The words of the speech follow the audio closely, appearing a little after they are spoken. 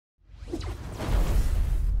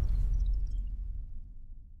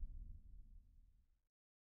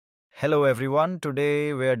Hello everyone.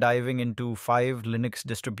 Today we're diving into 5 Linux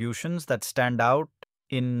distributions that stand out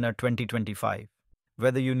in 2025.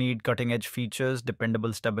 Whether you need cutting edge features,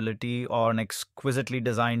 dependable stability, or an exquisitely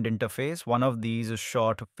designed interface, one of these is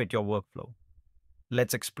sure to fit your workflow.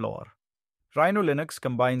 Let's explore. Rhino Linux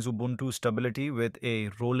combines Ubuntu stability with a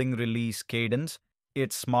rolling release cadence.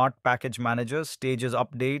 Its smart package manager stages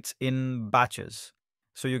updates in batches,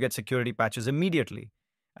 so you get security patches immediately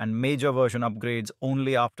and major version upgrades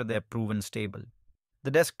only after they're proven stable.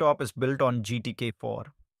 The desktop is built on GTK4,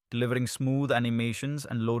 delivering smooth animations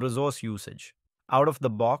and low resource usage. Out of the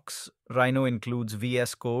box, Rhino includes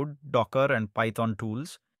VS Code, Docker, and Python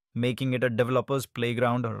tools, making it a developer's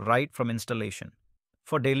playground right from installation.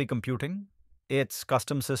 For daily computing, its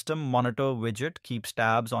custom system monitor widget keeps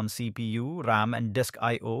tabs on CPU, RAM, and disk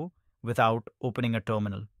I/O without opening a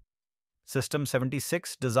terminal. System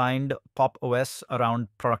 76 designed Pop OS around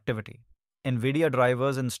productivity. NVIDIA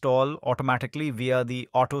drivers install automatically via the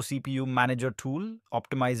Auto CPU Manager tool,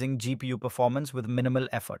 optimizing GPU performance with minimal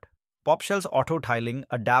effort. PopShell's auto tiling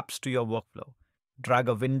adapts to your workflow. Drag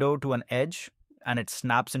a window to an edge and it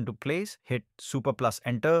snaps into place. Hit Super plus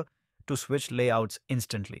Enter to switch layouts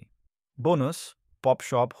instantly. Bonus,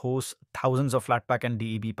 PopShop hosts thousands of Flatpak and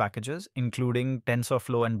DEB packages, including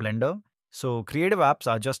TensorFlow and Blender, so creative apps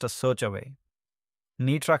are just a search away.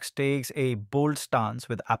 Nitrux takes a bold stance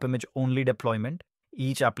with AppImage-only deployment.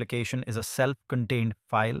 Each application is a self-contained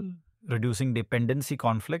file, reducing dependency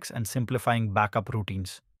conflicts and simplifying backup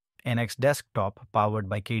routines. NX Desktop, powered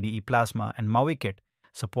by KDE Plasma and MauiKit,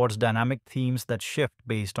 supports dynamic themes that shift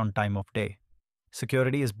based on time of day.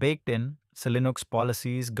 Security is baked in. Linux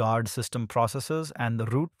policies guard system processes, and the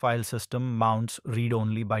root file system mounts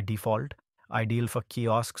read-only by default, ideal for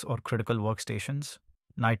kiosks or critical workstations.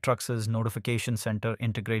 Nitrux's notification center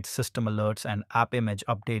integrates system alerts and AppImage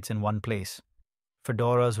updates in one place.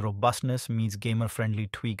 Fedora's robustness meets gamer-friendly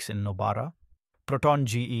tweaks in Nobara. Proton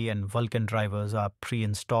GE and Vulkan drivers are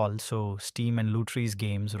pre-installed, so Steam and Lutry's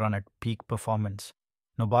games run at peak performance.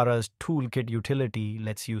 Nobara's toolkit utility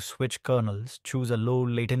lets you switch kernels, choose a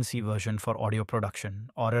low-latency version for audio production,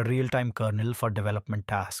 or a real-time kernel for development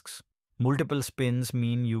tasks. Multiple spins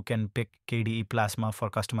mean you can pick KDE Plasma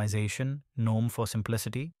for customization, GNOME for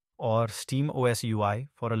simplicity, or SteamOS UI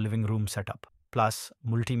for a living room setup. Plus,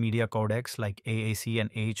 multimedia codecs like AAC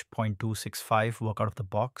and H.265 work out of the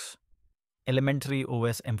box. Elementary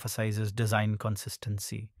OS emphasizes design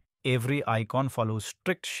consistency. Every icon follows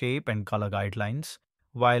strict shape and color guidelines,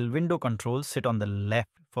 while window controls sit on the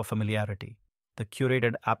left for familiarity. The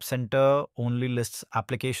curated App Center only lists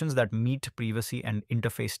applications that meet privacy and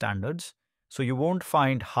interface standards, so you won't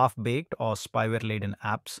find half-baked or spyware-laden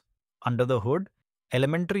apps. Under the hood,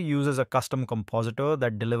 Elementary uses a custom compositor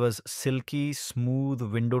that delivers silky, smooth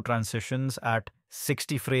window transitions at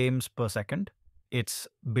 60 frames per second. Its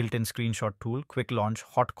built-in screenshot tool, quick launch,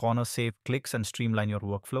 hot corner save clicks, and streamline your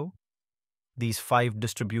workflow. These 5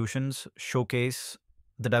 distributions showcase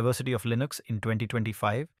the diversity of Linux in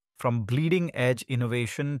 2025, from bleeding-edge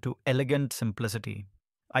innovation to elegant simplicity.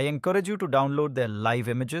 I encourage you to download their live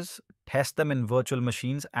images, test them in virtual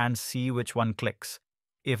machines, and see which one clicks.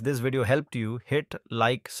 If this video helped you, hit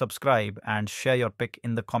like, subscribe, and share your pick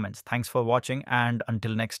in the comments. Thanks for watching, and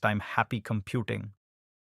until next time, happy computing.